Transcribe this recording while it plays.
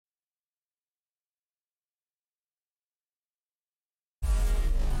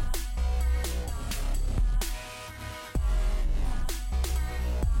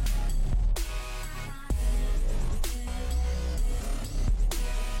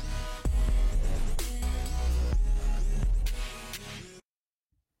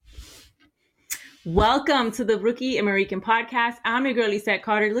Welcome to the Rookie American Podcast. I'm your girl, Lisette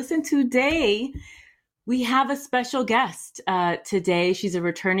Carter. Listen, today we have a special guest. Today, she's a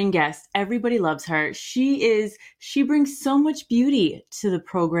returning guest. Everybody loves her. She brings so much beauty to the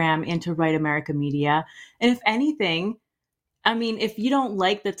program and to Right America Media. And if anything, if you don't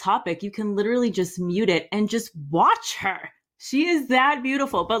like the topic, you can literally just mute it and just watch her. She is that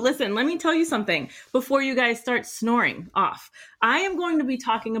beautiful. But listen, let me tell you something before you guys start snoring off. I am going to be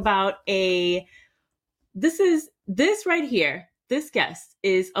talking about this right here. This guest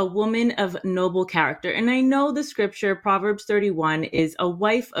is a woman of noble character. And I know the scripture, Proverbs 31, is a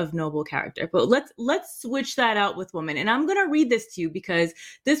wife of noble character. But let's switch that out with woman. And I'm going to read this to you because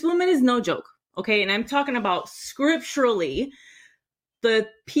this woman is no joke. Okay. And I'm talking about scripturally. The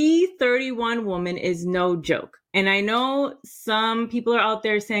P31 woman is no joke. And I know some people are out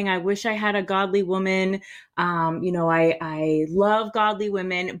there saying, I wish I had a godly woman. I love godly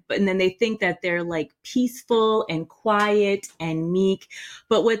women, and then they think that they're like peaceful and quiet and meek.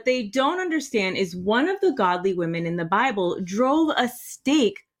 But what they don't understand is one of the godly women in the Bible drove a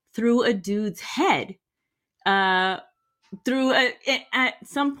stake through a dude's head at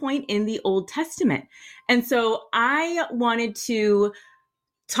some point in the Old Testament. And so I wanted to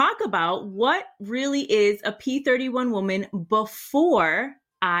talk about what really is a P31 woman before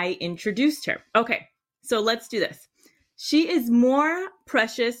I introduced her. Okay, so let's do this. She is more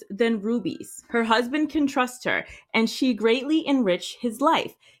precious than rubies. Her husband can trust her, and she greatly enrich his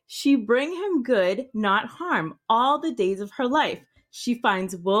life. She bring him good, not harm, all the days of her life. She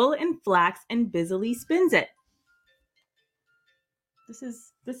finds wool and flax and busily spins it.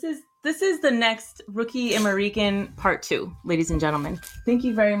 This is the next Rookie American Part 2, ladies and gentlemen. Thank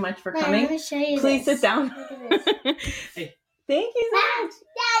you very much for coming. Let me show you Please this. sit down. Hey. Thank you so much.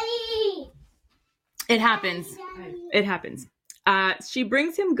 Daddy! It happens. Daddy. It happens. She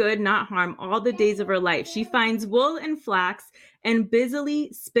brings him good, not harm, all the days of her life. She finds wool and flax and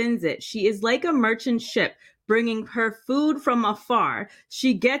busily spins it. She is like a merchant ship, bringing her food from afar.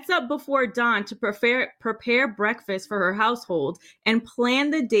 She gets up before dawn to prepare breakfast for her household and plan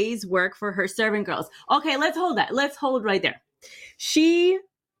the day's work for her servant girls. Okay, let's hold that. Let's hold right there.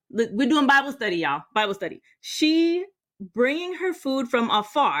 We're doing Bible study, y'all. Bible study. She bringing her food from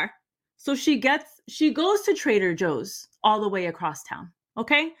afar. So she goes to Trader Joe's all the way across town.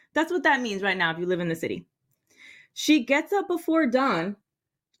 Okay? That's what that means right now if you live in the city. She gets up before dawn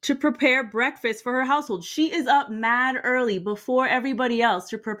to prepare breakfast for her household. She is up mad early before everybody else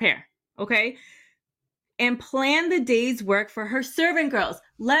to prepare, okay? And plan the day's work for her servant girls.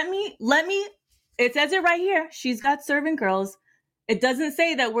 It says it right here. She's got servant girls. It doesn't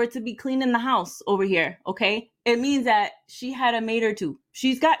say that we're to be cleaning the house over here, okay? It means that she had a maid or two.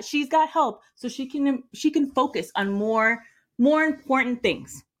 She's got help so she can focus on more important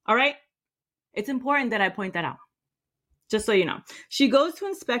things, all right? It's important that I point that out. Just so you know. She goes to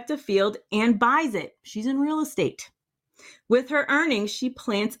inspect a field and buys it. She's in real estate. With her earnings, she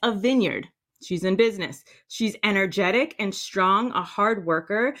plants a vineyard. She's in business. She's energetic and strong, a hard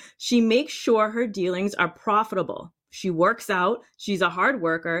worker. She makes sure her dealings are profitable. She works out. She's a hard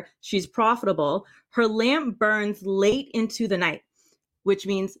worker. She's profitable. Her lamp burns late into the night, which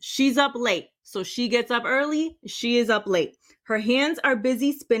means she's up late. So she gets up early. She is up late. Her hands are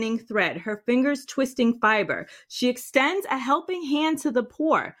busy spinning thread, her fingers twisting fiber. She extends a helping hand to the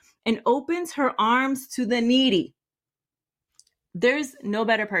poor and opens her arms to the needy. There's no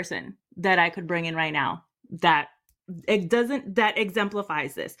better person that I could bring in right now that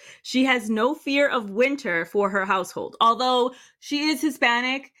exemplifies this. She has no fear of winter for her household, although she is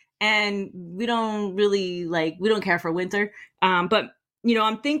Hispanic and we don't care for winter. But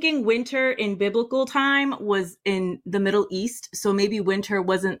I'm thinking winter in biblical time was in the Middle East. So maybe winter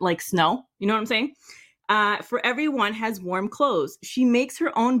wasn't like snow. You know what I'm saying? For everyone has warm clothes. She makes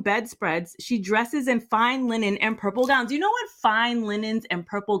her own bedspreads. She dresses in fine linen and purple gowns. You know what? Fine linens and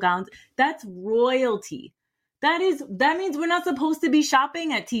purple gowns, that's royalty. That means we're not supposed to be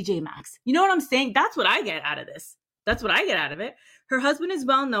shopping at TJ Maxx. You know what I'm saying? That's what I get out of this. That's what I get out of it. Her husband is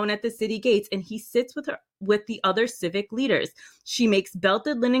well known at the city gates, and he sits with the other civic leaders. She makes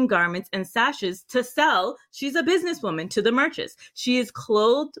belted linen garments and sashes to sell. She's a businesswoman to the merchants. She is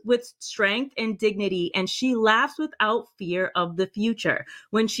clothed with strength and dignity, and she laughs without fear of the future.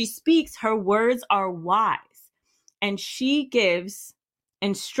 When she speaks, her words are wise, and she gives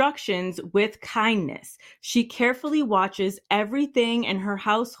instructions with kindness. She carefully watches everything in her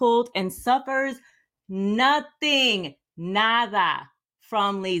household and suffers nothing, nada,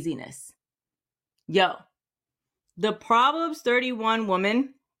 from laziness. Yo, the Proverbs 31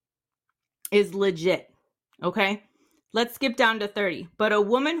 woman is legit, okay? Let's skip down to 30. But a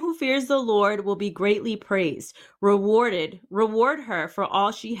woman who fears the Lord will be greatly praised. Reward her for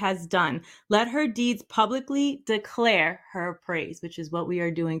all she has done. Let her deeds publicly declare her praise, which is what we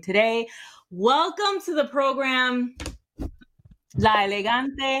are doing today. Welcome to the program, La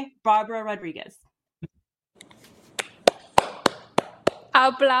Elegante Barbara Rodriguez.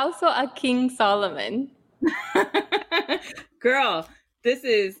 Aplauso a King Solomon. Girl, this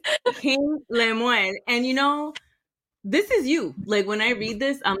is King Lemuel. And you know, this is you. Like, when I read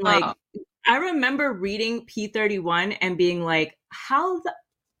this, I'm like, I remember reading P31 and being like, how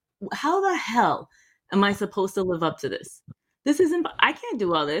the hell am I supposed to live up to this? This isn't, I can't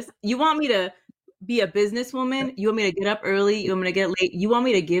do all this. You want me to be a businesswoman? You want me to get up early? You want me to get late? You want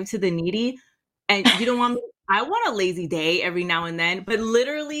me to give to the needy? And you don't want me, I want a lazy day every now and then, but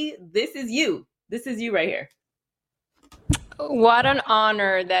literally, this is you. This is you right here. What an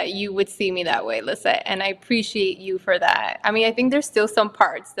honor that you would see me that way, Lisette, and I appreciate you for that. I mean, I think there's still some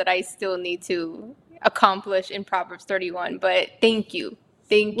parts that I still need to accomplish in Proverbs 31, but thank you.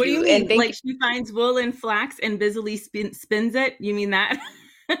 Thank you. What do you mean? And like, she finds wool and flax and busily spins it? You mean that?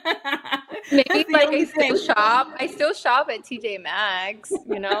 Maybe like I still shop at TJ Maxx,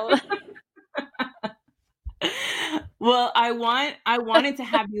 you know? Well, I wanted to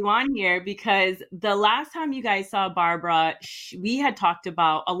have you on here because the last time you guys saw Barbara, we had talked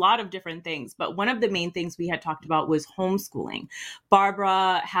about a lot of different things, but one of the main things we had talked about was homeschooling.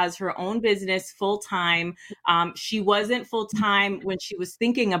 Barbara has her own business full time. She wasn't full time when she was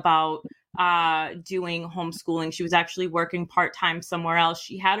thinking about doing homeschooling. She was actually working part-time somewhere else.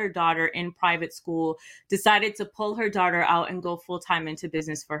 She had her daughter in private school, decided to pull her daughter out and go full-time into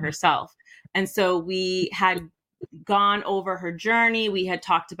business for herself. And so we had gone over her journey. We had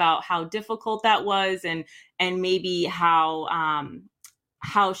talked about how difficult that was and maybe how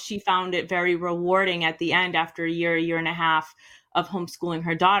she found it very rewarding at the end after a year and a half of homeschooling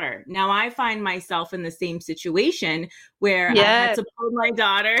her daughter. Now I find myself in the same situation where I had to pull my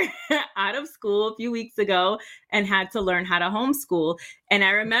daughter out of school a few weeks ago and had to learn how to homeschool. And I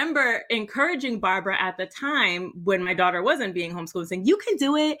remember encouraging Barbara at the time when my daughter wasn't being homeschooled, saying, you can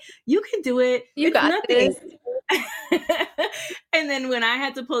do it. You can do it. You got nothing. And then when I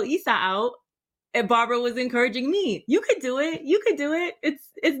had to pull Isa out, and Barbara was encouraging me, you could do it. You could do it.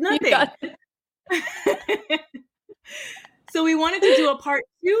 It's nothing. So we wanted to do a part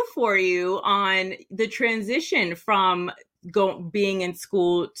 2 for you on the transition from being in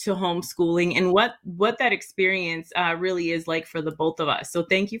school to homeschooling and what that experience really is like for the both of us. So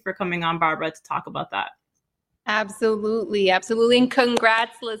thank you for coming on, Barbara, to talk about that. Absolutely. And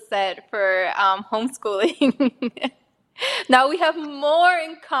congrats, Lisette, for homeschooling. Now we have more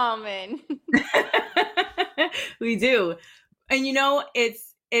in common. We do. And you know,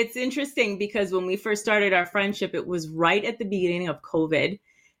 it's interesting because when we first started our friendship, it was right at the beginning of COVID.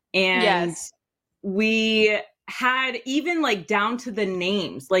 And we had even like down to the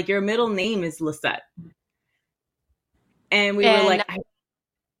names, like your middle name is Lisette. And we were like,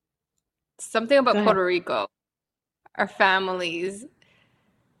 something about Puerto Rico, our families.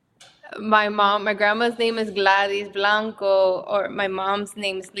 My grandma's name is Gladys Blanco, or my mom's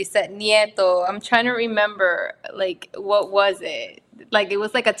name is Lisette Nieto. I'm trying to remember, like, what was it? Like, it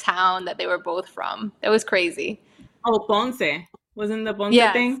was like a town that they were both from. It was crazy. Oh, Ponce. Wasn't the Ponce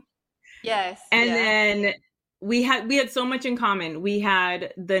thing? Yes. And then we had so much in common. We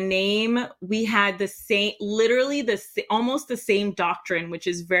had the name, we had the same, literally almost the same doctrine, which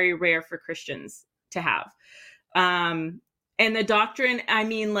is very rare for Christians to have. And the doctrine, I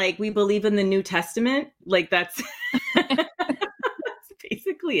mean, like, we believe in the New Testament. Like, that's, that's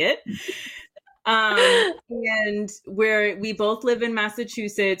basically it. And we both live in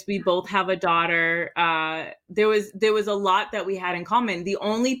Massachusetts. We both have a daughter. There was a lot that we had in common. The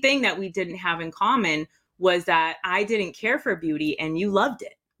only thing that we didn't have in common was that I didn't care for beauty and you loved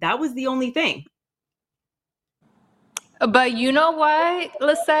it. That was the only thing. But you know what,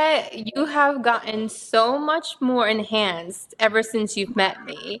 Lisette? You have gotten so much more enhanced ever since you've met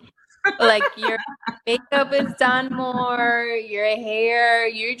me. Like, your makeup is done more, your hair,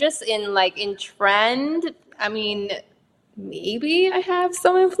 you're just in trend. I mean, maybe I have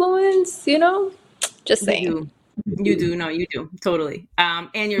some influence, you know? Just saying. You do. No, you do. Totally.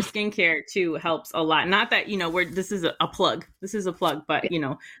 And your skincare too helps a lot. Not that, you know, this is a plug. This is a plug, but you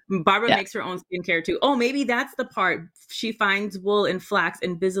know, Barbara makes her own skincare too. Oh, maybe that's the part. She finds wool and flax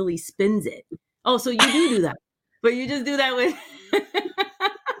and busily spins it. Oh, so you do that, but you just do that with.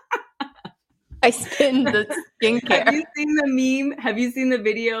 I spin the skincare. Have you seen the meme? Have you seen the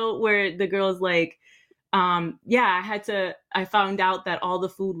video where the girl's like, I found out that all the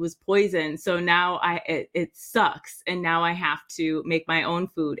food was poison. So now it sucks. And now I have to make my own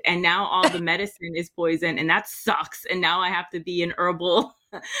food. And now all the medicine is poison and that sucks. And now I have to be an herbal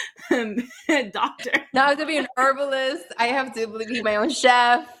doctor. Now I have to be an herbalist. I have to be my own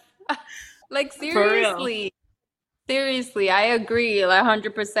chef. Like, seriously. Seriously, I agree, like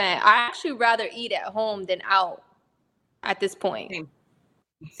 100%. I actually rather eat at home than out at this point.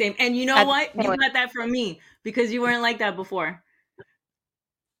 Same. And you know what? You got that from me because you weren't like that before.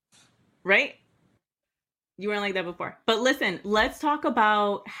 Right? You weren't like that before. But listen, let's talk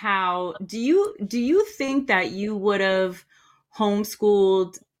about how do you think that you would have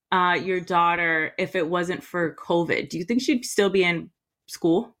homeschooled your daughter if it wasn't for COVID? Do you think she'd still be in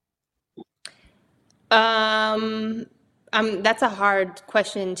school? That's a hard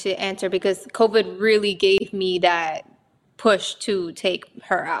question to answer because COVID really gave me that push to take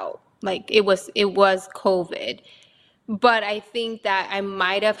her out. Like it was COVID. But I think that I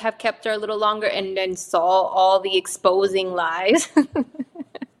might have kept her a little longer and then saw all the exposing lies.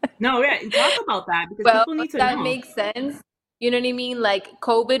 No, yeah, talk about that because people need to know. That makes sense. You know what I mean? Like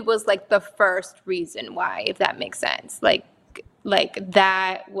COVID was like the first reason why, if that makes sense. Like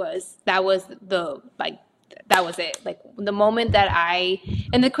that was it. Like the moment that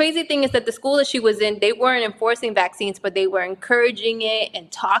and the crazy thing is that the school that she was in, they weren't enforcing vaccines, but they were encouraging it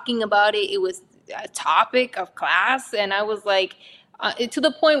and talking about it. It was a topic of class. And I was like, to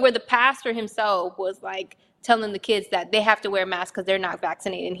the point where the pastor himself was like telling the kids that they have to wear masks because they're not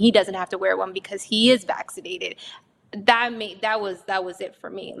vaccinated and he doesn't have to wear one because he is vaccinated. That was it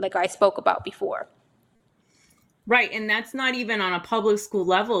for me, like I spoke about before. Right. And that's not even on a public school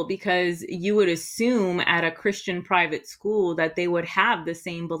level because you would assume at a Christian private school that they would have the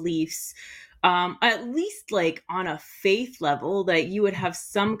same beliefs, at least like on a faith level, that you would have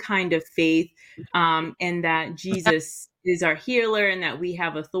some kind of faith and that Jesus is our healer and that we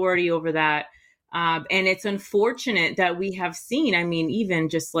have authority over that. And it's unfortunate that we have seen, I mean, even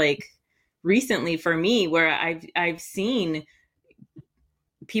just like recently for me, where I've seen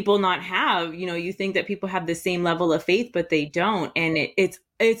people not have, you think that people have the same level of faith, but they don't. And it's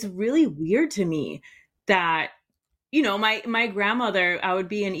really weird to me that, my grandmother, I would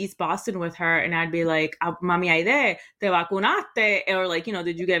be in East Boston with her and I'd be like, Mami Aide, te vacunaste? Or like,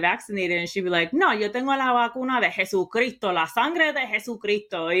 did you get vaccinated? And she'd be like, no, yo tengo la vacuna de Jesucristo, la sangre de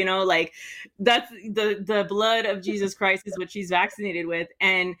Jesucristo, like that's the blood of Jesus Christ is what she's vaccinated with.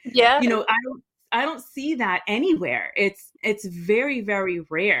 And, I don't see that anywhere. It's very, very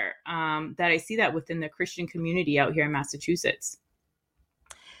rare that I see that within the Christian community out here in Massachusetts.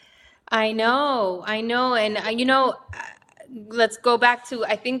 I know. And, let's go back to,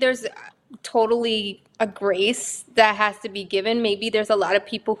 I think there's totally a grace that has to be given. Maybe there's a lot of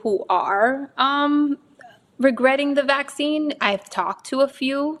people who are regretting the vaccine. I've talked to a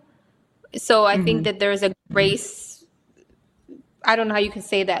few. So I think that there's a grace. I don't know how you can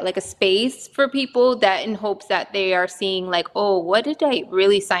say that, like a space for people that in hopes that they are seeing like, oh, what did I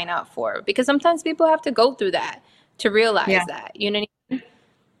really sign up for? Because sometimes people have to go through that to realize that, you know what I mean?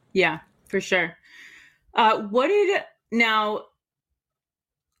 Yeah, for sure.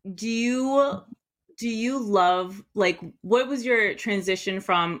 Do you love, like, what was your transition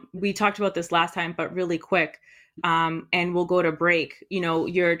from, we talked about this last time, but really quick, and we'll go to break,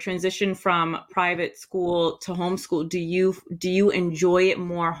 your transition from private school to homeschool. Do you enjoy it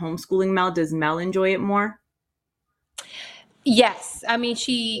more homeschooling, Mel? Does Mel enjoy it more? Yes. I mean,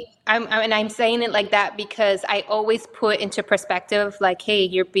 I'm saying it like that because I always put into perspective, like, hey,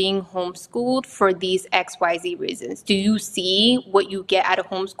 you're being homeschooled for these XYZ reasons. Do you see what you get out of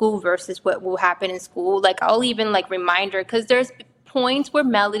homeschool versus what will happen in school? Like, I'll even like remind her, because there's points where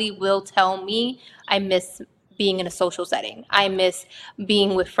Melody will tell me I miss being in a social setting. I miss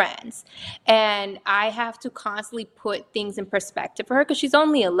being with friends. And I have to constantly put things in perspective for her because she's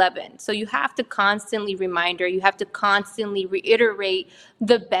only 11. So you have to constantly remind her, you have to constantly reiterate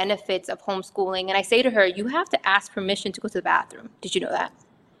the benefits of homeschooling. And I say to her, you have to ask permission to go to the bathroom. Did you know that?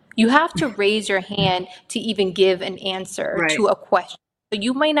 You have to raise your hand to even give an answer to a question. So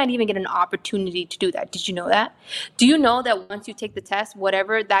you might not even get an opportunity to do that. Did you know that? Do you know that once you take the test,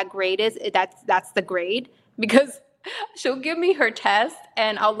 whatever that grade is, that's the grade? Because she'll give me her test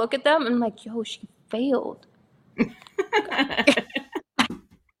and I'll look at them and I'm like, yo, she failed. So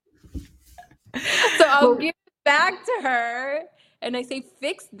I'll give it back to her and I say,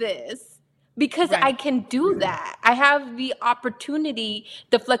 fix this, because I can do that. I have the opportunity,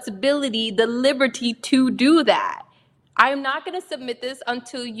 the flexibility, the liberty to do that. I'm not going to submit this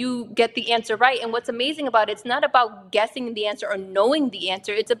until you get the answer right. And what's amazing about it, it's not about guessing the answer or knowing the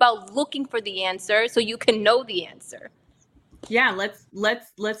answer. It's about looking for the answer so you can know the answer. Yeah,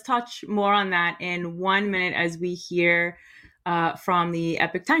 let's touch more on that in 1 minute as we hear from the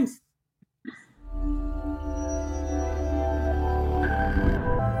Epoch Times.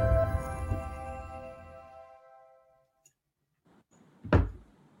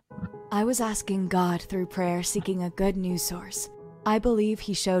 I was asking God through prayer, seeking a good news source. I believe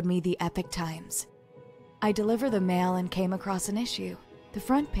He showed me the Epoch Times. I deliver the mail and came across an issue. The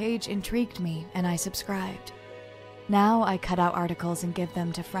front page intrigued me and I subscribed. Now I cut out articles and give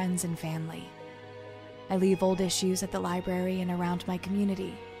them to friends and family. I leave old issues at the library and around my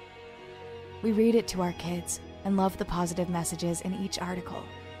community. We read it to our kids and love the positive messages in each article.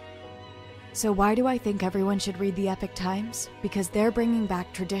 So why do I think everyone should read the Epoch Times? Because they're bringing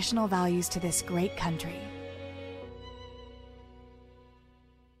back traditional values to this great country.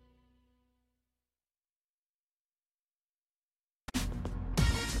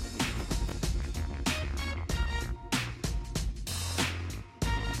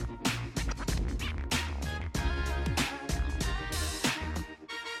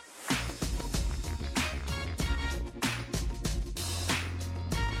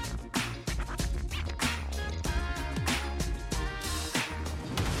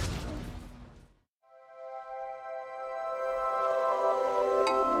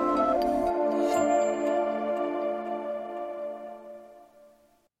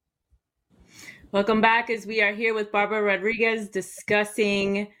 Welcome back as we are here with Barbara Rodriguez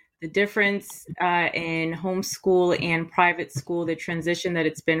discussing the difference in homeschool and private school, the transition that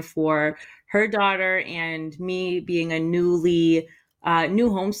it's been for her daughter and me being a new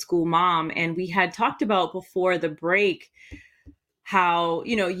homeschool mom. And we had talked about before the break how,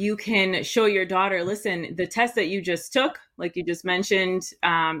 you can show your daughter, listen, the test that you just took, like you just mentioned,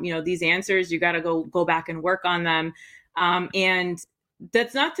 these answers, you got to go back and work on them. And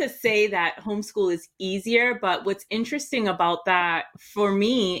that's not to say that homeschool is easier, but what's interesting about that for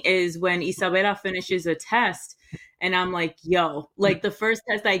me is when Isabella finishes a test and I'm like, yo, like the first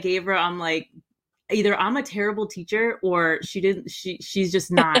test I gave her, I'm like, either I'm a terrible teacher or she's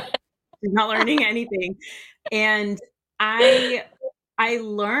just not, she's not learning anything. And I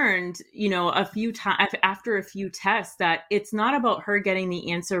learned, a few times after a few tests that it's not about her getting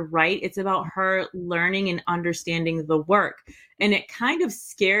the answer right. It's about her learning and understanding the work. And it kind of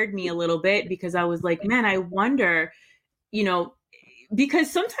scared me a little bit because I was like, man, I wonder,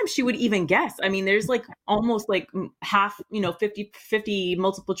 because sometimes she would even guess. I mean, there's like almost like half, 50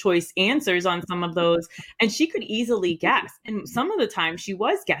 multiple choice answers on some of those. And she could easily guess. And some of the time she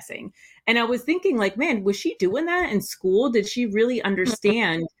was guessing. And I was thinking like, man, was she doing that in school? Did she really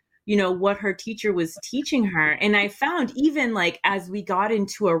understand, what her teacher was teaching her? And I found even like as we got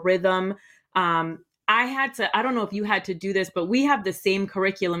into a rhythm, I don't know if you had to do this, but we have the same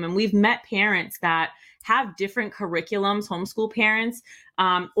curriculum and we've met parents that have different curriculums, homeschool parents,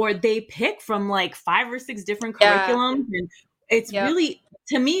 or they pick from like 5 or 6 different curriculums. And it's really,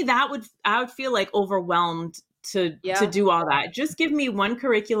 to me, I would feel like overwhelmed to do all that. Just give me one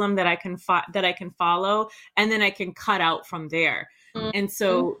curriculum that I can follow, and then I can cut out from there. Mm-hmm. And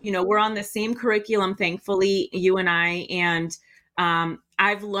so, we're on the same curriculum, thankfully, you and I, and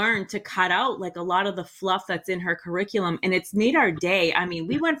I've learned to cut out like a lot of the fluff that's in her curriculum, and it's made our day. I mean,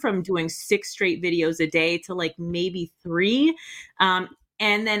 we went from doing 6 straight videos a day to like maybe 3. And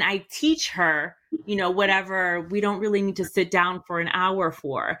then I teach her, whatever we don't really need to sit down for an hour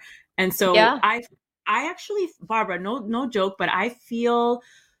for. And so I actually, Barbara, no joke, but I feel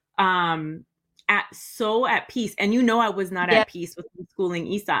at peace. And I was not at peace with schooling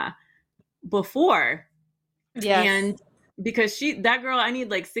Isa before. Yeah. And because that girl, I need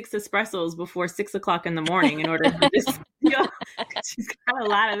like 6 espressos before 6 o'clock in the morning in order to just, she's got a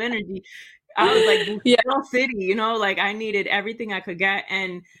lot of energy. I was like, city, like I needed everything I could get.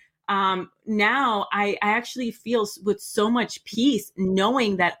 And now I actually feel with so much peace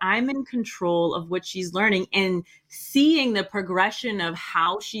knowing that I'm in control of what she's learning and seeing the progression of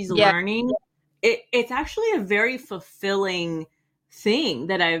how she's learning. It's actually a very fulfilling thing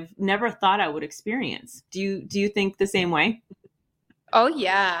that I've never thought I would experience. Do you think the same way? Oh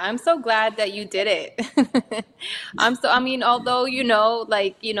yeah, I'm so glad that you did it. Although,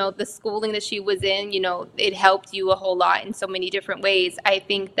 the schooling that she was in, it helped you a whole lot in so many different ways. I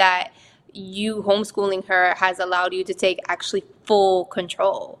think that you homeschooling her has allowed you to take actually full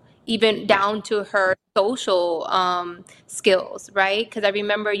control, even down to her social skills, right? Because I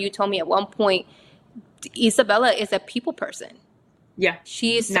remember you told me at one point, Isabella is a people person. Yeah.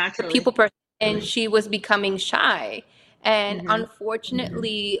 She's a people person and she was becoming shy. And Mhm.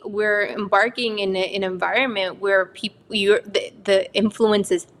 unfortunately, we're embarking in an environment where the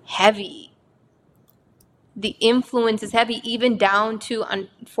influence is heavy. The influence is heavy, even down to,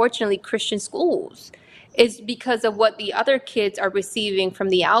 unfortunately, Christian schools. Is because of what the other kids are receiving from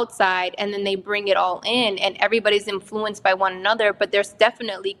the outside, and then they bring it all in, and everybody's influenced by one another. But there's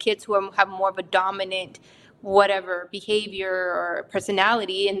definitely kids who have more of a dominant whatever behavior or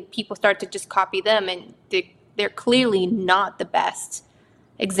personality, and people start to just copy them, and they're clearly not the best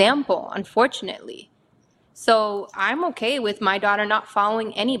example, unfortunately. So I'm okay with my daughter not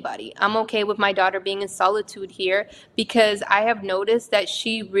following anybody. I'm okay with my daughter being in solitude here because I have noticed that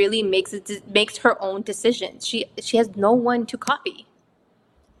she really makes her own decisions. She has no one to copy.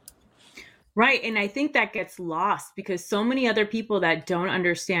 Right. And I think that gets lost because so many other people that don't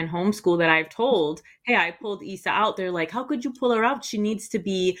understand homeschool that I've told, hey, I pulled Isa out. They're like, how could you pull her out? She needs to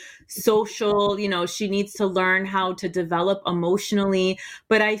be social. She needs to learn how to develop emotionally.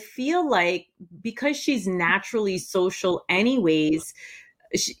 But I feel like because she's naturally social anyways,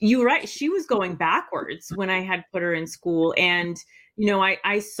 you're right. She was going backwards when I had put her in school. And,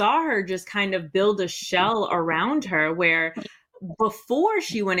 I saw her just kind of build a shell around her where before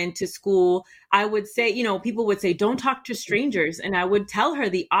she went into school, I would say, people would say, don't talk to strangers. And I would tell her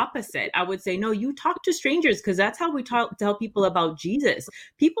the opposite. I would say, no, you talk to strangers because that's how we tell people about Jesus.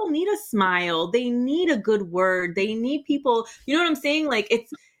 People need a smile. They need a good word. They need people. You know what I'm saying? Like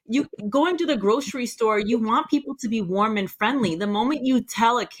you going to the grocery store, you want people to be warm and friendly. The moment you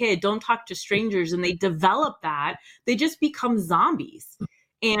tell a kid, don't talk to strangers, and they develop that, they just become zombies.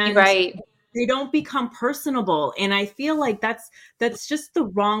 And right. They don't become personable. And I feel like that's just the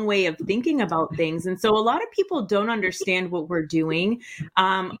wrong way of thinking about things. And so a lot of people don't understand what we're doing.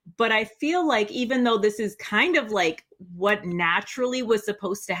 But I feel like even though this is kind of like what naturally was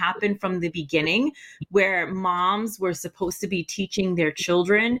supposed to happen from the beginning, where moms were supposed to be teaching their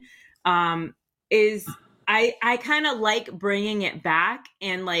children, is I kind of like bringing it back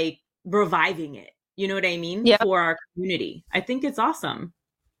and like reviving it. You know what I mean? Yeah. For our community. I think it's awesome.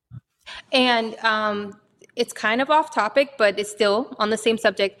 And it's kind of off topic, but it's still on the same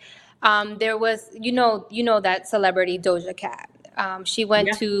subject. There was, that celebrity Doja Cat. She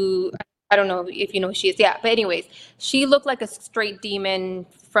went to, I don't know if you know who she is. Yeah. But anyways, she looked like a straight demon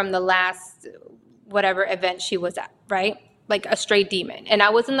from the last whatever event she was at, right? Like a straight demon. And I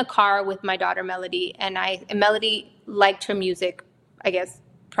was in the car with my daughter Melody, and Melody liked her music, I guess,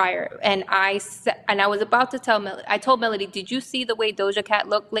 prior, and I was about to tell Melody. I told Melody, "Did you see the way Doja Cat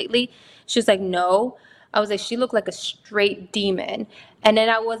looked lately?" She was like, "No." I was like, "She looked like a straight demon." And then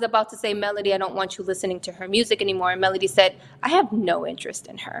I was about to say, "Melody, I don't want you listening to her music anymore." And Melody said, "I have no interest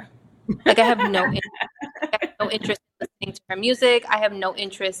in her. Like I have no interest in listening to her music. I have no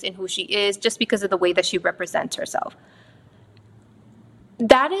interest in who she is just because of the way that she represents herself."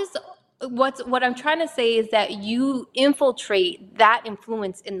 That is what I'm trying to say is that you infiltrate that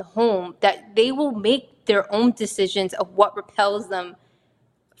influence in the home, that they will make their own decisions of what repels them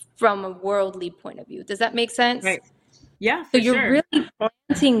from a worldly point of view. Does that make sense? Right. Yeah, So you're really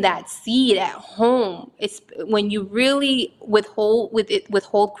planting that seed at home. It's when you really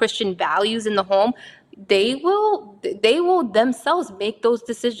withhold Christian values in the home, they will themselves make those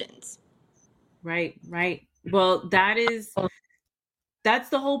decisions. Right. Well, that's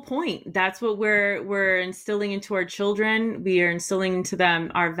the whole point. That's what we're instilling into our children. We are instilling into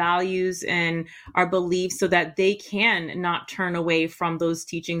them our values and our beliefs so that they can not turn away from those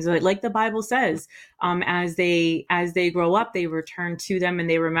teachings. Like the Bible says, as they grow up, they return to them and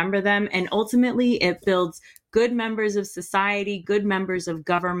they remember them. And ultimately it builds good members of society, good members of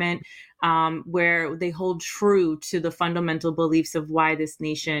government, where they hold true to the fundamental beliefs of why this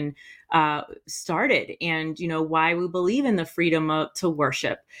nation started and, why we believe in the freedom to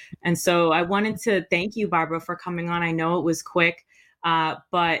worship. And so I wanted to thank you, Barbara, for coming on. I know it was quick,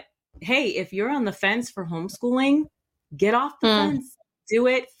 but hey, if you're on the fence for homeschooling, get off the fence. Do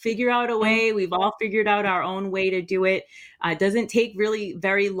it, figure out a way. We've all figured out our own way to do it. It doesn't take really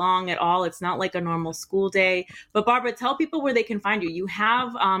very long at all. It's not like a normal school day. But Barbara, tell people where they can find you. You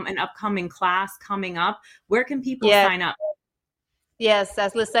have an upcoming class coming up. Where can people sign up? Yes,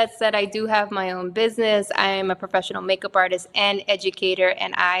 as Lisette said, I do have my own business. I am a professional makeup artist and educator,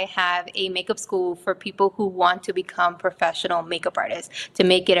 and I have a makeup school for people who want to become professional makeup artists, to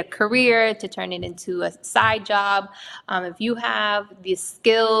make it a career, to turn it into a side job. If you have the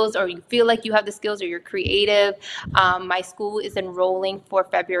skills, or you feel like you have the skills, or you're creative, my school is enrolling for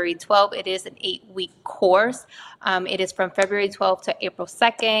February 12th. It is an 8-week course. It is from February 12th to April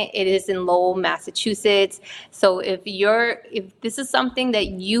 2nd. It is in Lowell, Massachusetts. So if this is something that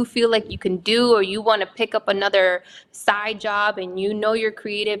you feel like you can do, or you want to pick up another side job and you know you're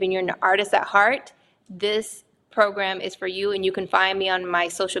creative and you're an artist at heart, this program is for you. And you can find me on my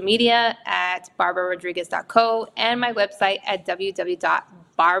social media at barbararodriguez.co and my website at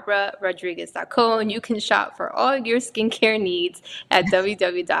www.barbararodriguez.co. And you can shop for all your skincare needs at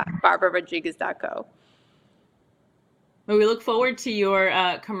www.barbararodriguez.co. Well, we look forward to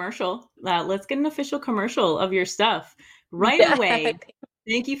your commercial. Let's get an official commercial of your stuff right away.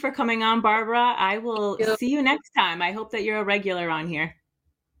 Thank you for coming on, Barbara. I will see you next time. I hope that you're a regular on here.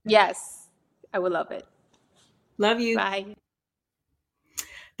 Yes, I would love it. Love you. Bye.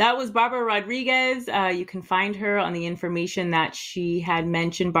 That was Barbara Rodriguez. You can find her on the information that she had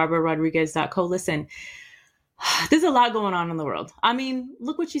mentioned, barbararodriguez.co. Listen, there's a lot going on in the world. I mean,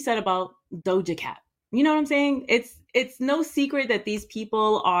 look what she said about Doja Cat. You know what I'm saying? It's no secret that these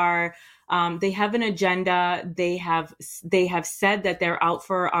people are, they have an agenda. They have said that they're out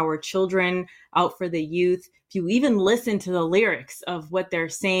for our children, out for the youth. If you even listen to the lyrics of what they're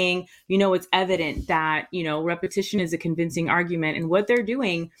saying, you know, it's evident that, you know, repetition is a convincing argument. And what they're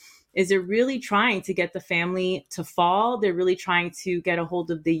doing is they're really trying to get the family to fall. They're really trying to get a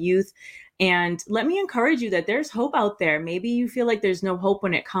hold of the youth. And let me encourage you that there's hope out there. Maybe you feel like there's no hope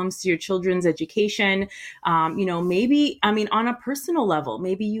when it comes to your children's education. You know, maybe, I mean, on a personal level,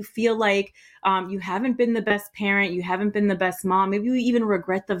 maybe you feel like you haven't been the best parent. You haven't been the best mom. Maybe you even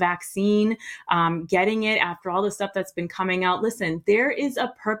regret the vaccine, getting it after all the stuff that's been coming out. Listen, there is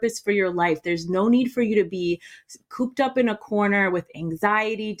a purpose for your life. There's no need for you to be cooped up in a corner with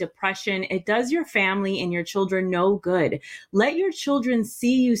anxiety, depression. It does your family and your children no good. Let your children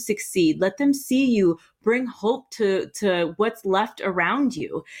see you succeed. Let them see you bring hope to what's left around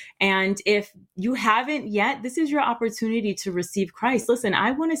you. And if you haven't yet, this is your opportunity to receive Christ. Listen,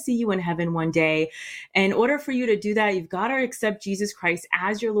 I want to see you in heaven one day. In order for you to do that, you've got to accept Jesus Christ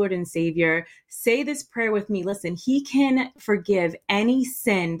as your Lord and Savior. Say this prayer with me. Listen, He can forgive any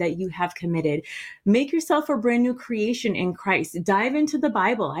sin that you have committed. Make yourself a brand new creation in Christ. Dive into the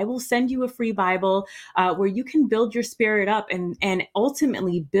Bible. I will send you a free Bible where you can build your spirit up and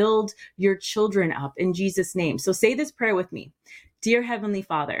ultimately build your children up in Jesus' name. So say this prayer with me. Dear Heavenly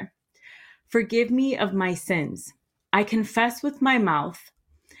Father, forgive me of my sins. I confess with my mouth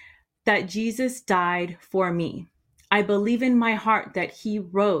that Jesus died for me. I believe in my heart that He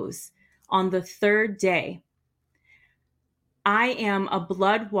rose on the third day. I am a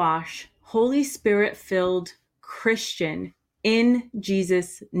blood-washed, Holy Spirit-filled Christian in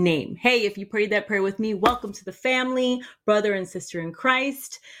Jesus' name. Hey, if you prayed that prayer with me, welcome to the family, brother and sister in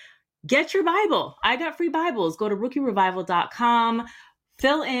Christ. Get your Bible. I got free Bibles. Go to rookierevival.com.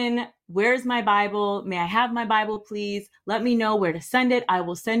 Fill in, where's my Bible? May I have my Bible, please? Let me know where to send it. I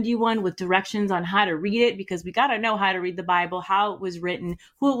will send you one with directions on how to read it, because we got to know how to read the Bible, how it was written,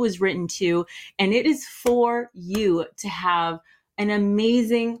 who it was written to. And it is for you to have an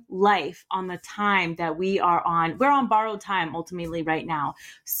amazing life on the time that we are on. We're on borrowed time ultimately right now.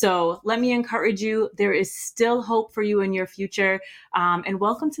 So let me encourage you. There is still hope for you in your future. And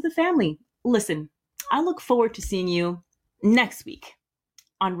welcome to the family. Listen, I look forward to seeing you next week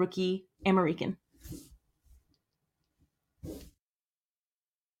on Rookie American.